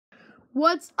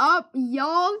What's up,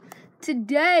 y'all?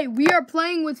 Today we are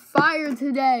playing with fire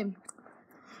today.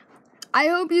 I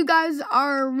hope you guys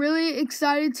are really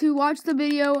excited to watch the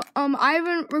video. I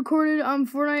haven't recorded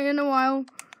Fortnite in a while,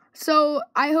 so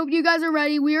I hope you guys are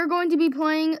ready. We are going to be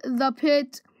playing the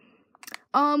pit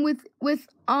with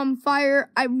fire.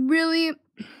 I really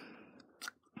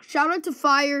shout out to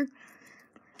fire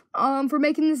for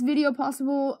making this video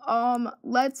possible.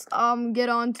 Let's get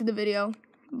on to the video.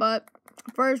 But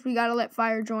first, we gotta let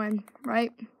fire join,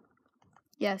 right?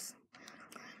 Yes.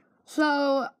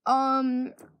 So,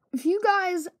 if you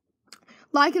guys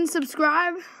like and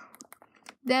subscribe,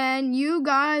 then you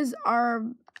guys are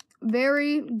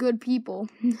very good people.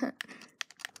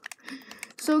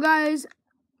 So, guys,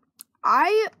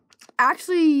 I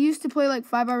actually used to play like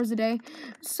 5 hours a day.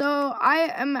 So,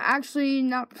 I am actually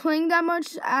not playing that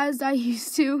much as I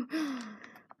used to.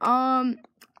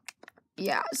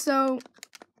 Yeah, so...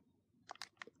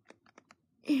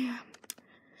 yeah.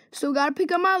 So gotta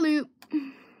pick up my loot.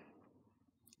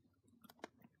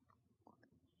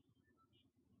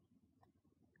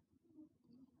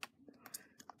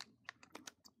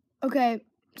 Okay,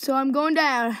 so I'm going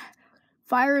down.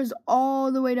 Fire is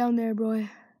all the way down there, boy.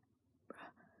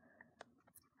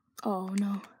 Oh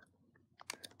no.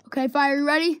 Okay, fire, you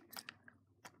ready?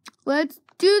 Let's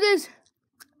do this.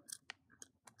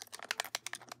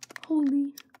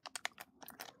 Holy.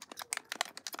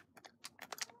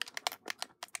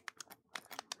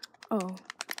 Oh.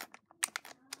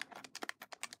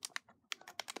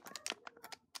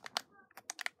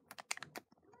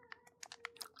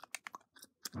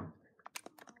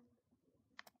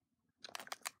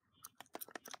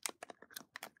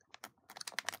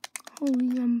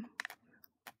 Holy,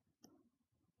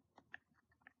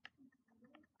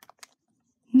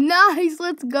 Nice,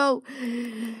 let's go.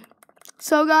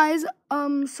 So, guys,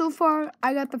 so far,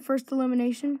 I got the first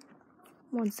elimination.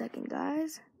 1 second,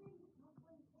 guys.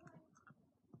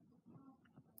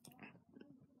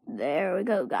 There we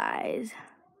go, guys.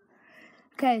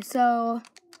 Okay, so...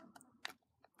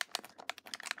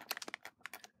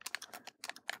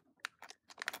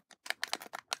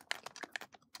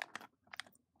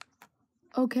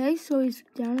 okay, so he's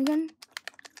down again.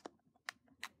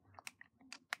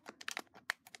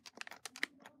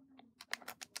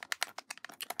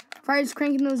 Fire's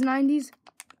cranking those 90s.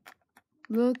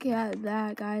 Look at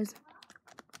that, guys.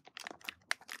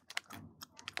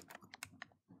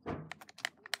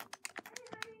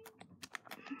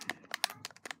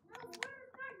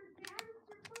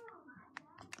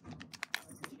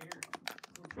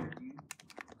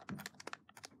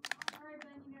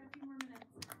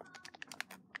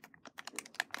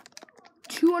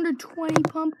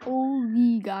 $220 pump.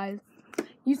 Holy, guys.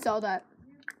 You saw that.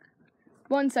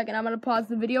 1 second. I'm going to pause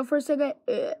the video for a second.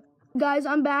 Guys,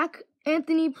 I'm back.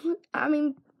 Anthony,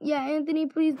 Anthony,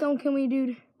 please don't kill me,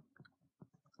 dude.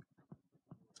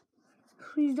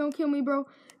 Please don't kill me, bro.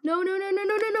 No.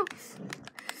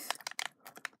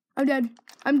 I'm dead.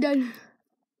 I'm dead.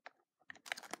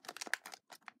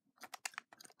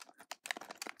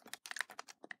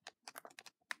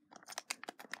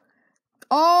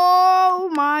 Oh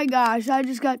my gosh, I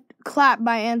just got clapped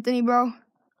by Anthony, bro.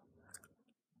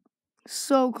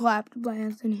 So clapped by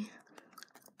Anthony.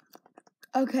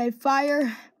 Okay,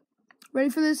 fire. Ready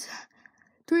for this?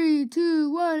 3,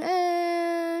 2, 1,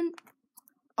 and...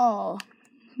 oh.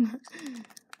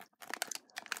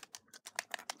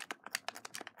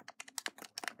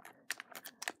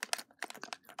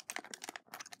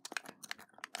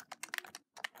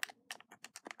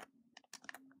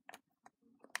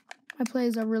 My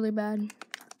plays are really bad.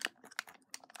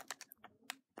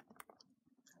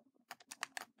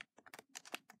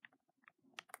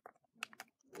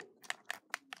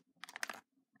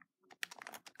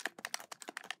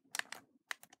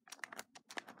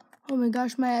 Oh my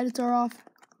gosh, my edits are off.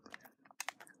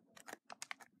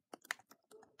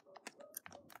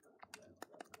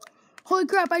 Holy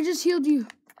crap, I just healed you.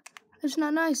 That's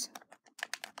not nice.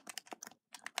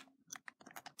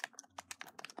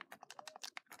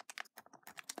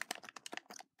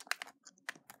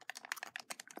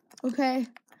 Okay,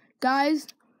 guys.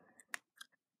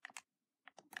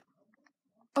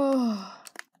 Oh,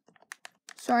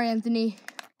 sorry, Anthony.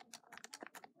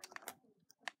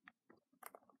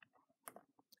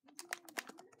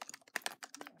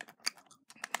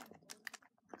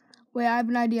 Wait, I have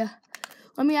an idea.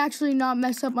 Let me actually not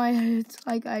mess up my edits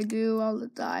like I do all the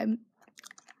time.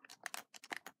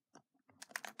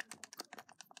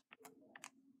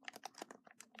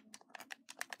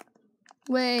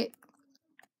 Wait.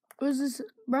 What is this,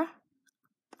 bruh?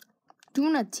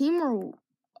 Doing a team or...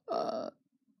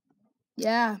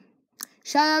 yeah.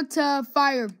 Shout out to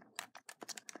Fire.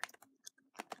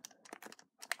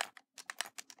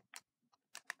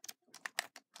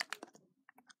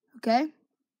 Okay.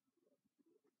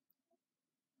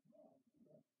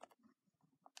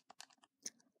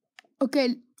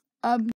 Okay.